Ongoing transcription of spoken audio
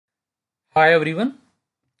Hi everyone,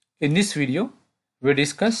 in this video we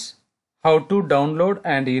discuss how to download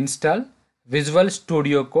and install Visual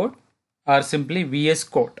Studio Code or simply VS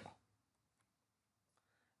Code.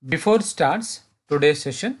 Before starts today's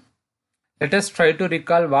session, let us try to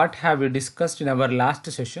recall what have we discussed in our last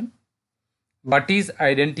session. What is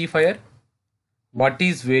identifier? What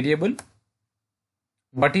is variable?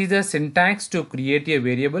 What is the syntax to create a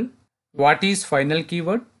variable? What is final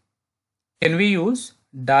keyword? Can we use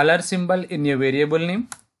dollar symbol in a variable name?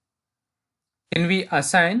 Can we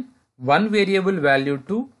assign one variable value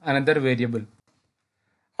to another variable?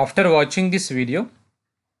 After watching this video,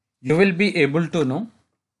 you will be able to know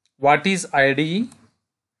what is IDE,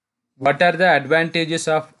 what are the advantages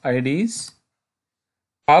of IDEs,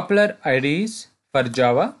 popular IDEs for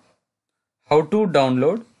Java, how to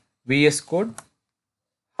download VS Code,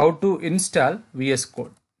 how to install VS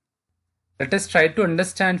Code. Let us try to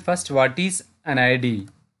understand first what is an IDE.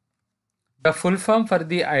 The full form for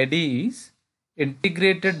the IDE is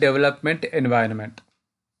Integrated Development Environment.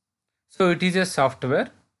 So it is a software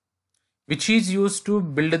which is used to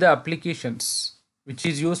build the applications, which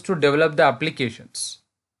is used to develop the applications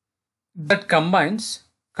that combines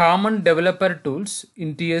common developer tools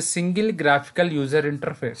into a single graphical user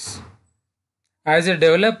interface. As a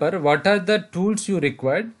developer, what are the tools you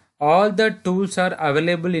required? All the tools are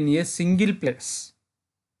available in a single place.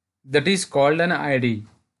 That is called an IDE.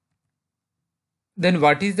 Then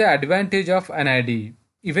what is the advantage of an IDE?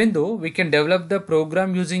 Even though we can develop the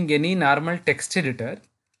program using any normal text editor,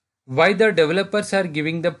 why the developers are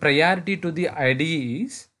giving the priority to the IDE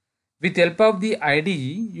is, with help of the IDE,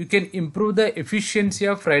 you can improve the efficiency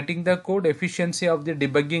of writing the code, efficiency of the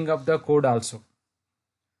debugging of the code also.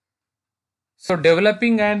 So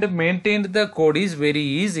developing and maintaining the code is very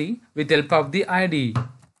easy with help of the IDE.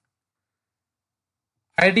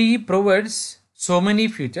 IDE provides so many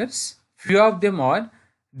features. Few of them are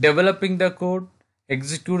developing the code,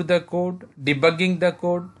 execute the code, debugging the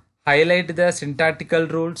code, highlight the syntactical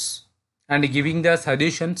rules, and giving the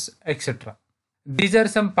suggestions, etc. These are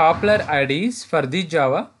some popular IDEs for the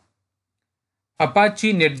Java: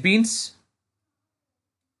 Apache NetBeans,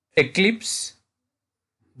 Eclipse,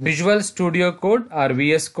 Visual Studio Code or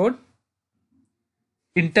VS Code,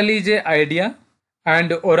 IntelliJ IDEA,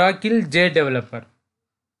 and Oracle JDeveloper.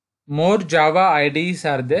 More Java IDEs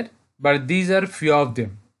are there, but these are few of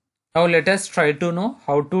them. Now let us try to know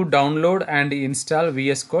how to download and install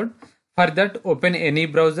VS Code. For that, open any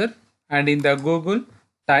browser and in the Google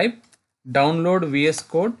type download VS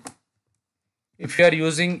Code. If you are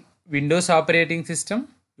using Windows operating system,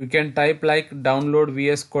 you can type like download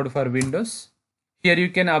VS Code for Windows. Here you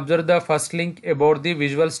can observe the first link about the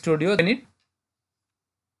Visual Studio.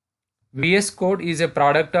 VS Code is a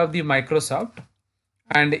product of the Microsoft,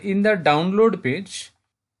 and in the download page,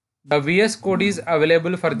 the VS Code is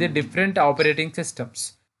available for the different operating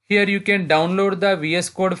systems. Here you can download the VS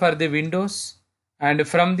Code for the Windows, and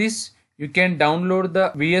from this you can download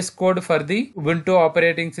the VS Code for the Ubuntu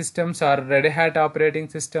operating systems or Red Hat operating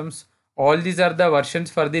systems. All these are the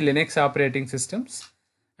versions for the Linux operating systems.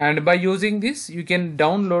 And by using this, you can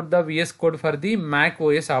download the VS Code for the Mac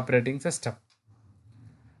OS operating system.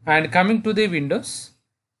 And coming to the Windows,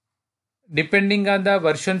 depending on the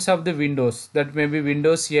versions of the Windows, that may be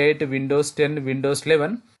Windows 8, Windows 10, Windows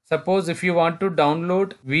 11. Suppose if you want to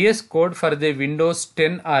download VS Code for the Windows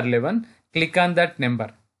 10 or 11, click on that number.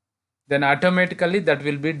 Then automatically that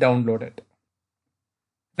will be downloaded.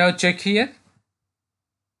 Now check here.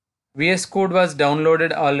 VS Code was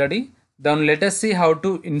downloaded already. Then let us see how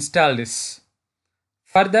to install this.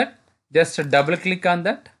 For that, just double click on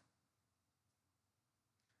that.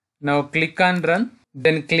 Now click on run.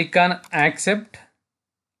 Then click on accept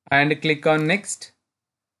and click on next.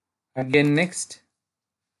 Again next.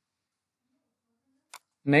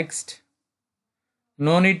 Next.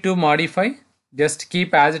 No need to modify. Just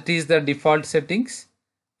keep as it is the default settings.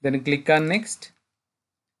 Then click on next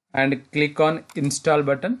and click on install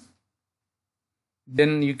button.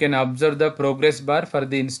 Then you can observe the progress bar for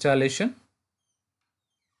the installation.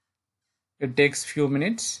 It takes few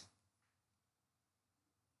minutes.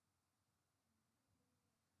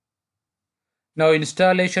 Now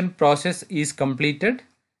installation process is completed.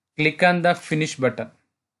 Click on the finish button.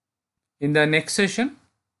 In the next session,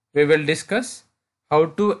 we will discuss how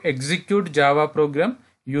to execute Java program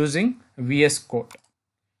using VS Code.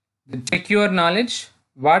 Check your knowledge.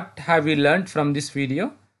 What have you learned from this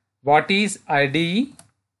video? What is IDE?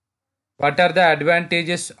 What are the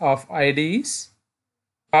advantages of IDEs?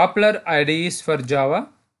 Popular IDEs for Java.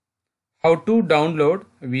 How to download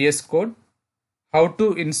VS Code. How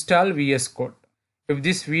to install VS Code. If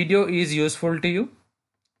this video is useful to you,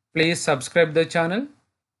 Please subscribe the channel,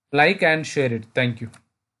 like and share it. Thank you.